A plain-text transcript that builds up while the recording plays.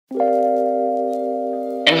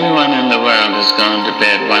Everyone in the world has gone to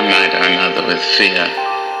bed one night or another with fear,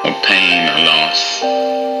 or pain, or loss,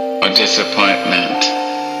 or disappointment.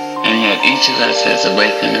 And yet each of us has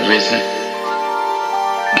awakened, risen,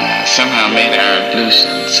 somehow made our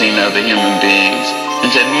ablution, seen other human beings,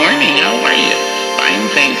 and said, "Morning, how are you? Fine,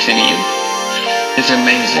 thanks, and you?" It's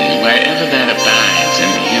amazing. Wherever that abides in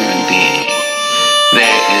the human being,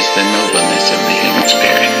 there is the nobleness of the human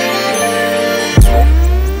spirit.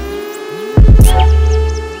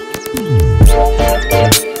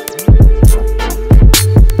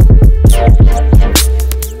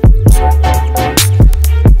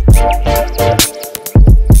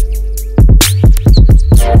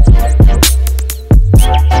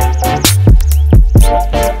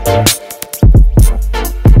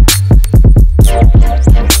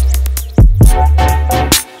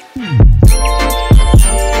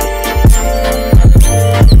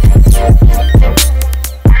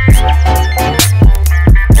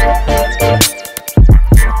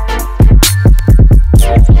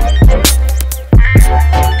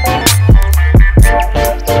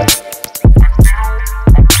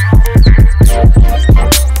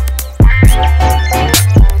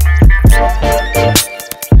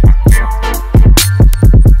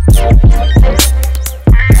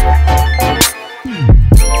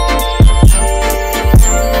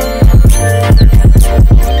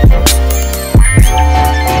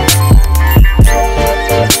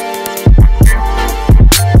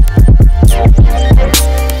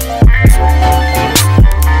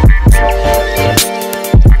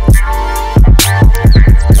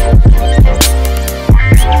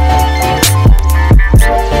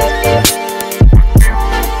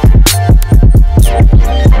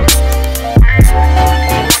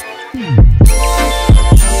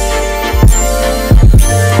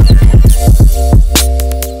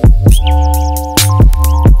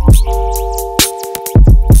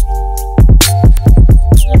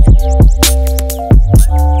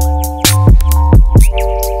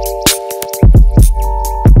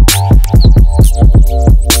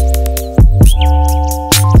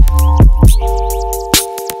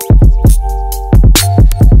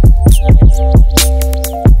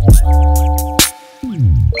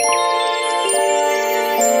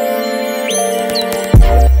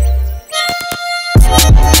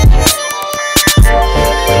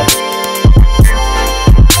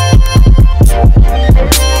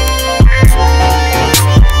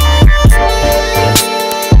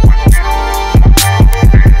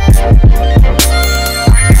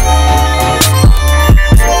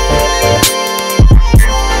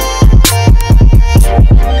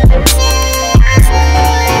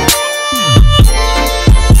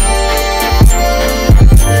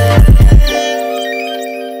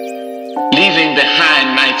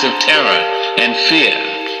 Of terror and fear,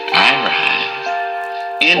 I rise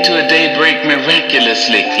into a daybreak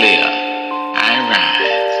miraculously clear. I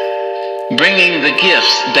rise, bringing the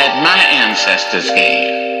gifts that my ancestors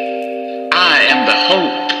gave. I am the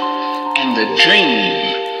hope and the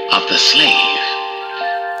dream of the slave,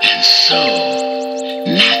 and so